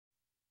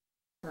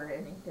Or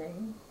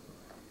anything.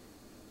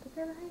 But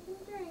then I can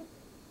drink.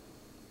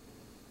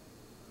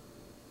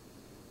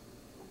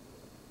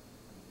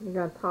 You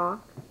gonna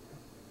talk?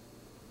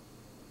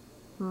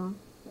 Hmm?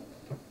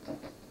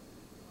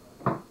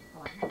 Oh, I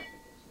have to get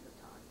you to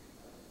talk.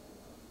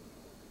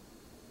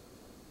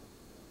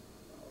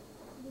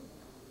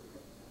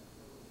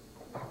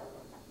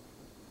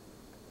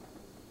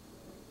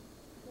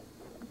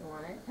 You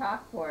want it?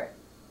 Talk for it.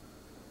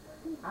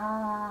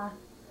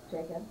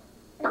 Jacob.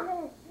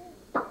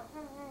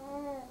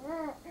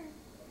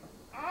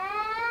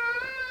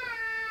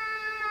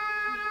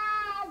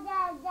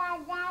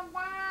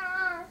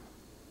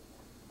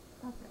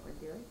 That's what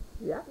we're doing.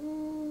 Yeah.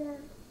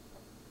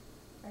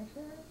 Are you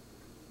sure?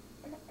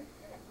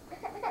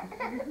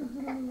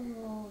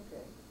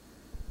 Okay.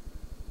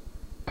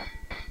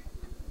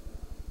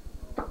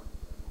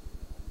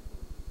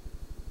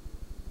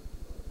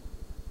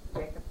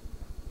 Jacob.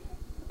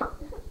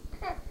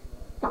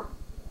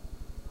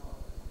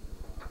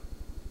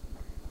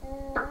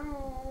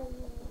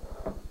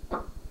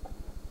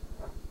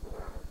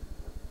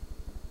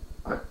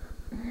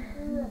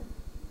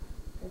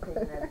 They're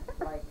taking that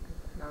like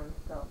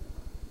non-stop.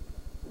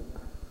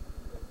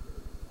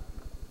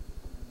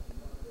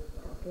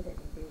 Don't get any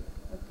bigger.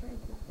 Let's try it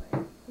this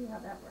way. See how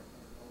that works.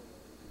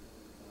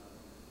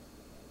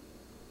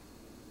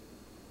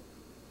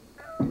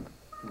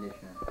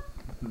 Conditioner.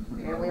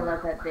 And we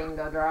let that thing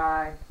go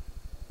dry.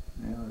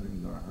 Yeah, it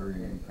isn't gonna hurt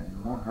anything.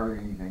 It won't hurt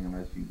anything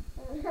unless you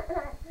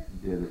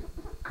did it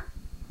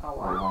Oh for a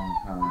wow. long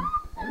time.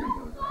 I didn't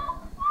go dry.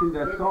 See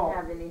that Didn't salt?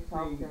 have any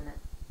salt See, in it.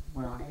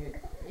 Well, it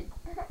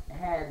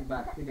had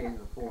about 2 days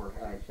before,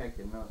 so I checked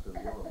it, most of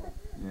it was low.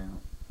 Yeah.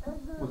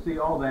 Well, see,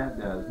 all that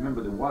does.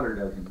 Remember, the water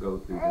doesn't go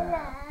through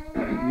that.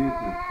 It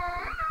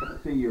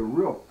uses. See, your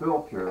real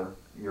filter,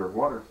 your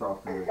water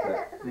softener, is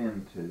that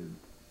thin tube.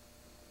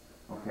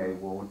 Okay.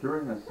 Well,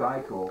 during a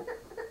cycle,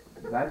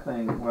 that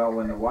thing. Well,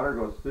 when the water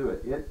goes through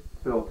it, it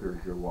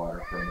filters your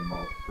water for the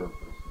most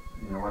purpose.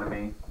 You know what I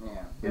mean?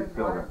 Yeah. It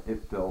filters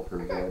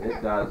it.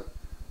 It does.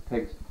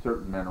 Takes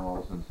certain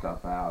minerals and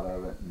stuff out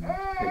of it and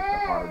takes the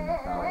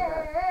hardness out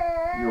of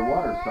it. Your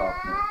water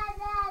softener,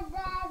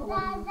 So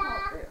what does the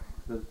salt do?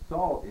 the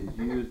salt is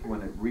used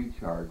when it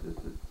recharges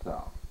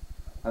itself.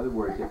 In other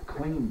words, it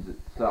cleans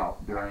itself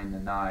during the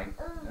night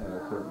at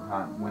a certain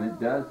time. When it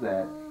does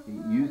that,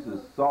 it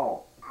uses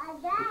salt,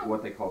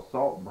 what they call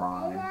salt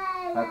brine.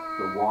 That's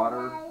the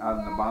water out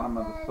in the bottom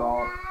of the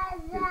salt.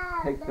 It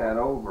takes that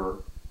over,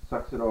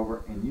 sucks it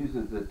over, and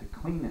uses it to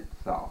clean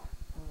itself.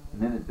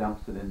 And then it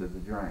dumps it into the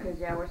drain. Because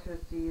yeah, we're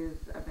supposed to use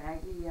a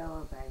bag of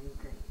yellow, bag of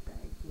green, bag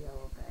of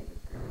yellow, bag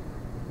of green.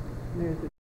 There's a